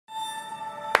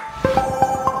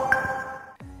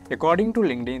According to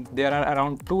LinkedIn, there are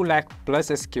around 2 lakh plus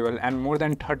SQL and more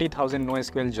than 30,000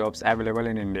 NoSQL jobs available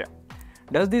in India.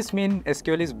 Does this mean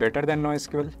SQL is better than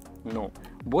NoSQL? No.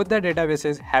 Both the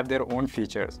databases have their own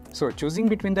features. So choosing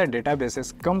between the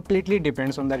databases completely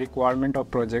depends on the requirement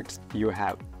of projects you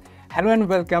have. Hello and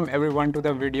welcome everyone to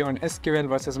the video on SQL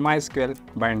versus MySQL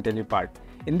by Intellipaat.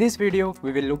 In this video,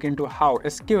 we will look into how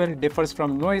SQL differs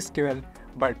from NoSQL.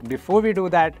 But before we do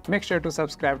that, make sure to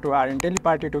subscribe to our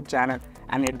Intellipaat YouTube channel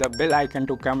and hit the bell icon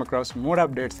to come across more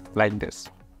updates like this.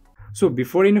 So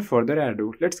before any further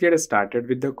ado, let's get started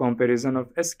with the comparison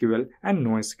of SQL and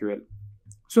NoSQL.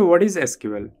 So what is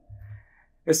SQL?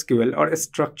 SQL or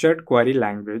Structured Query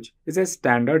Language is a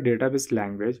standard database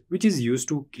language which is used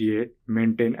to create,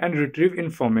 maintain and retrieve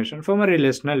information from a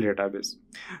relational database.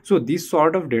 So this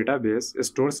sort of database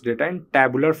stores data in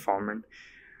tabular format.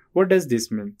 What does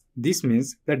this mean? This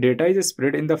means the data is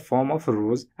spread in the form of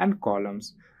rows and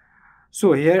columns.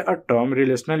 So here a term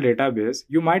relational database,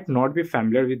 you might not be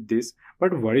familiar with this,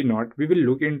 but worry not, we will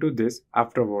look into this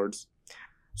afterwards.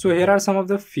 So here are some of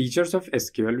the features of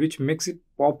SQL which makes it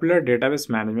popular database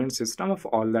management system of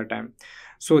all the time.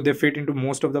 So they fit into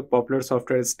most of the popular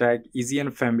software stack, easy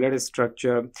and familiar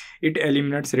structure, it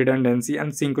eliminates redundancy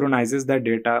and synchronizes the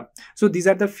data. So these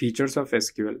are the features of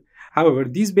SQL. However,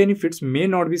 these benefits may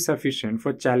not be sufficient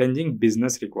for challenging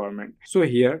business requirements. So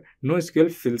here,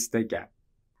 NoSQL fills the gap.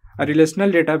 A relational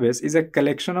database is a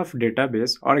collection of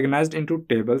database organized into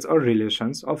tables or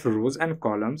relations of rows and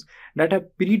columns that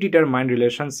have predetermined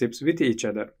relationships with each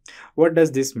other. What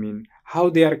does this mean? How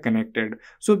they are connected?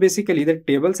 So basically the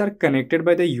tables are connected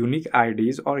by the unique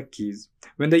IDs or keys.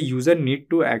 When the user needs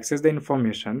to access the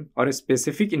information or a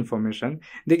specific information,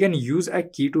 they can use a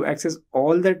key to access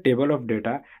all the table of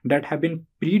data that have been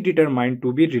predetermined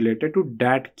to be related to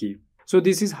that key. So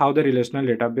this is how the relational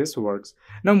database works.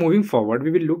 Now moving forward,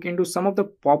 we will look into some of the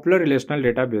popular relational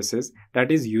databases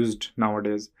that is used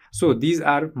nowadays. So these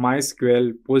are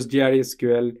MySQL,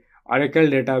 PostgreSQL, Oracle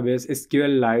Database,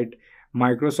 SQLite,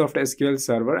 Microsoft SQL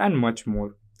Server and much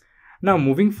more. Now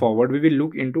moving forward, we will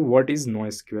look into what is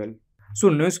NoSQL. So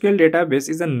NoSQL database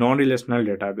is a non-relational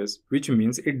database, which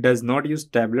means it does not use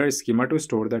tabular schema to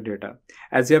store the data.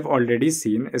 As you have already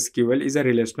seen, SQL is a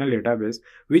relational database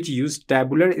which uses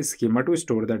tabular schema to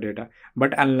store the data.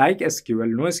 But unlike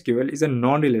SQL, NoSQL is a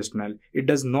non-relational. It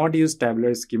does not use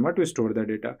tabular schema to store the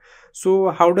data.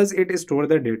 So how does it store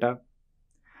the data?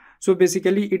 So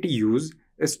basically it uses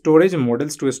storage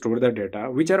models to store the data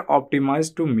which are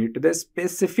optimized to meet the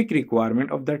specific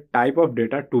requirement of the type of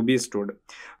data to be stored.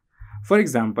 For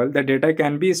example, the data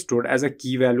can be stored as a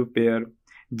key value pair,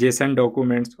 JSON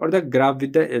documents, or the graph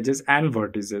with the edges and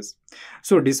vertices.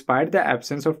 So despite the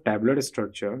absence of tabular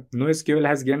structure, NoSQL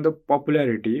has gained the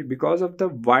popularity because of the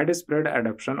widespread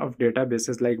adoption of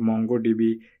databases like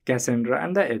MongoDB, Cassandra,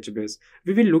 and the HBase.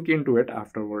 We will look into it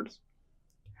afterwards.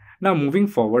 Now moving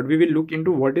forward, we will look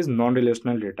into what is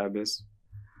non-relational database.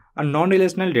 A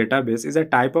non-relational database is a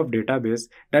type of database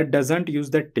that doesn't use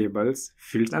the tables,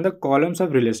 fields, and the columns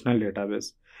of relational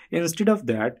database. Instead of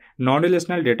that,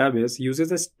 non-relational database uses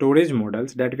the storage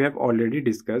models that we have already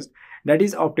discussed that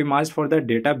is optimized for the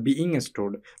data being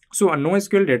stored. So a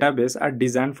NoSQL database are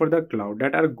designed for the cloud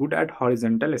that are good at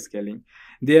horizontal scaling.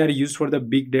 They are used for the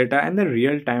big data and the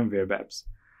real-time web apps.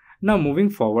 Now moving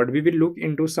forward, we will look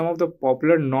into some of the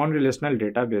popular non-relational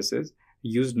databases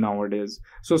used nowadays.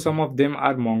 So some of them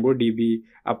are MongoDB,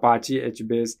 Apache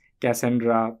HBase,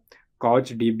 Cassandra,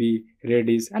 CouchDB,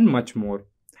 Redis and much more.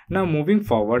 Now moving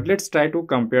forward, let's try to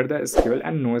compare the SQL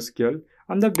and NoSQL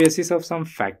on the basis of some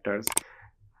factors.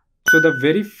 So the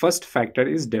very first factor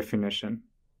is definition.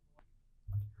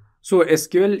 So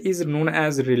SQL is known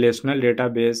as relational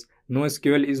database,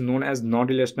 NoSQL is known as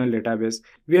non-relational database.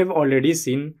 We have already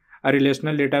seen a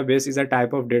relational database is a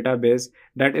type of database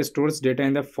that stores data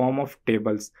in the form of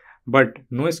tables. But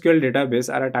NoSQL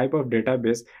database are a type of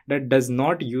database that does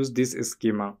not use this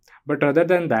schema. But rather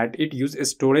than that, it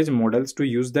uses storage models to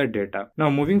use the data. Now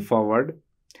moving forward,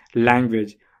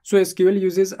 language. So SQL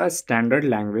uses a standard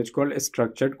language called a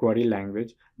structured query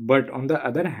language. But on the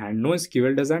other hand,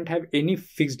 NoSQL doesn't have any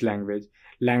fixed language.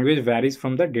 Language varies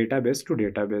from the database to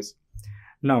database.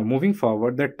 Now moving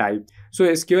forward, the type. So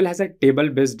SQL has a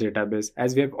table-based database.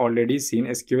 As we have already seen,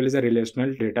 SQL is a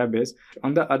relational database.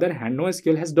 On the other hand,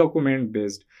 NoSQL has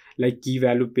document-based like key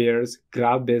value pairs,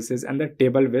 graph bases and the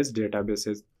table-based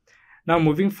databases. Now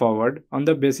moving forward on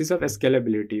the basis of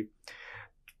scalability.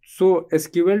 So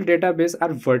SQL database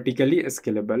are vertically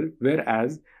scalable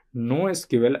whereas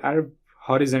NoSQL are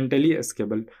horizontally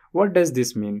scalable. What does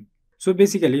this mean? So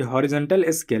basically,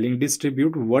 horizontal scaling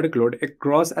distributes workload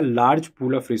across a large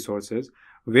pool of resources,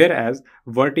 whereas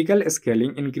vertical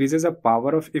scaling increases the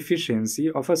power of efficiency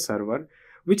of a server,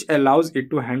 which allows it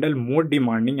to handle more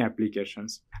demanding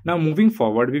applications. Now, moving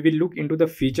forward, we will look into the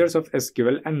features of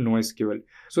SQL and NoSQL.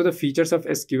 So, the features of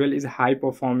SQL is high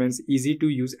performance, easy to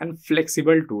use, and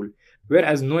flexible tool,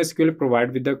 whereas NoSQL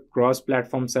provide with the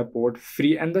cross-platform support,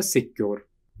 free and the secure.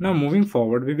 Now, moving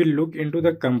forward, we will look into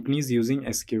the companies using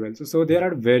SQL. So there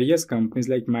are various companies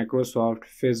like Microsoft,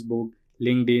 Facebook,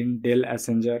 LinkedIn, Dell,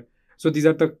 Accenture. So these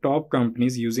are the top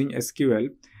companies using SQL,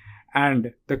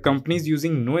 and the companies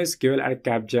using NoSQL are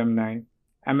Capgemini,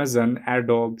 Amazon,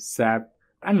 Adobe, SAP,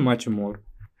 and much more.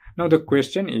 Now the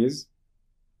question is,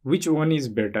 which one is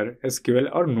better, SQL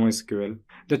or NoSQL?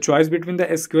 The choice between the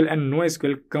SQL and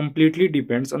NoSQL completely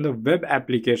depends on the web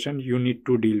application you need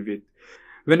to deal with.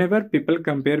 Whenever people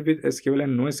compare with SQL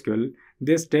and NoSQL,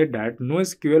 they state that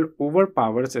NoSQL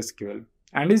overpowers SQL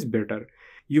and is better.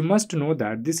 You must know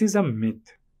that this is a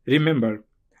myth. Remember,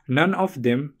 none of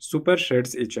them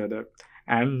superseds each other,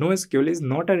 and NoSQL is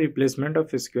not a replacement of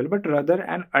SQL but rather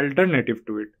an alternative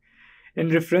to it. In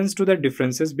reference to the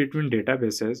differences between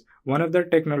databases, one of the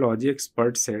technology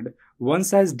experts said, one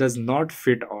size does not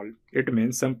fit all. It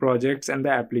means some projects and the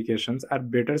applications are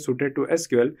better suited to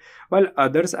SQL, while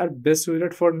others are best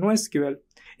suited for NoSQL.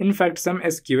 In fact, some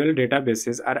SQL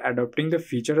databases are adopting the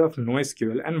feature of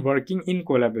NoSQL and working in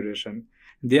collaboration.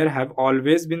 There have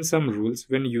always been some rules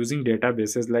when using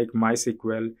databases like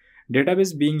MySQL.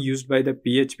 Database being used by the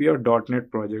PHP or .NET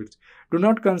projects. Do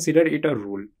not consider it a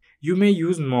rule. You may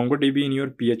use MongoDB in your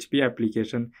PHP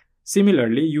application.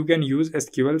 Similarly, you can use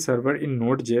SQL Server in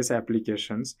Node.js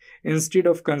applications instead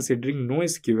of considering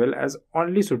NoSQL as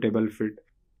only suitable fit.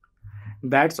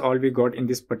 That's all we got in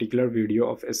this particular video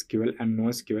of SQL and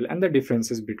NoSQL and the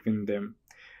differences between them.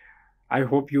 I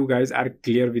hope you guys are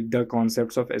clear with the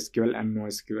concepts of SQL and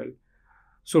NoSQL.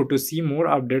 So to see more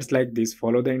updates like this,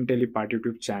 follow the Intellipaat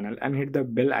YouTube channel and hit the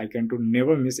bell icon to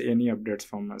never miss any updates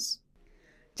from us.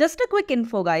 Just a quick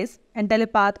info guys,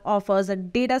 Intellipaat offers a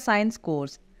data science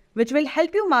course which will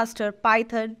help you master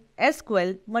Python,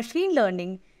 SQL, machine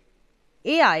learning,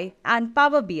 AI and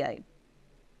Power BI.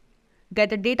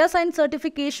 Get a data science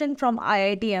certification from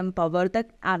IIT Empower,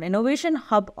 an innovation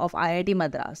hub of IIT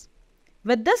Madras.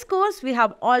 With this course, we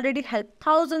have already helped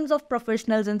thousands of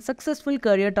professionals in successful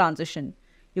career transition.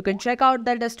 You can check out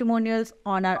their testimonials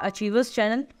on our Achievers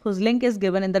channel, whose link is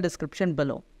given in the description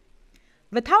below.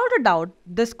 Without a doubt,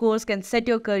 this course can set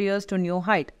your careers to new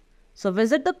height. So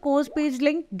visit the course page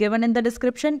link given in the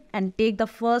description and take the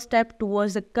first step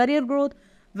towards the career growth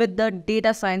with the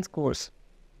data science course.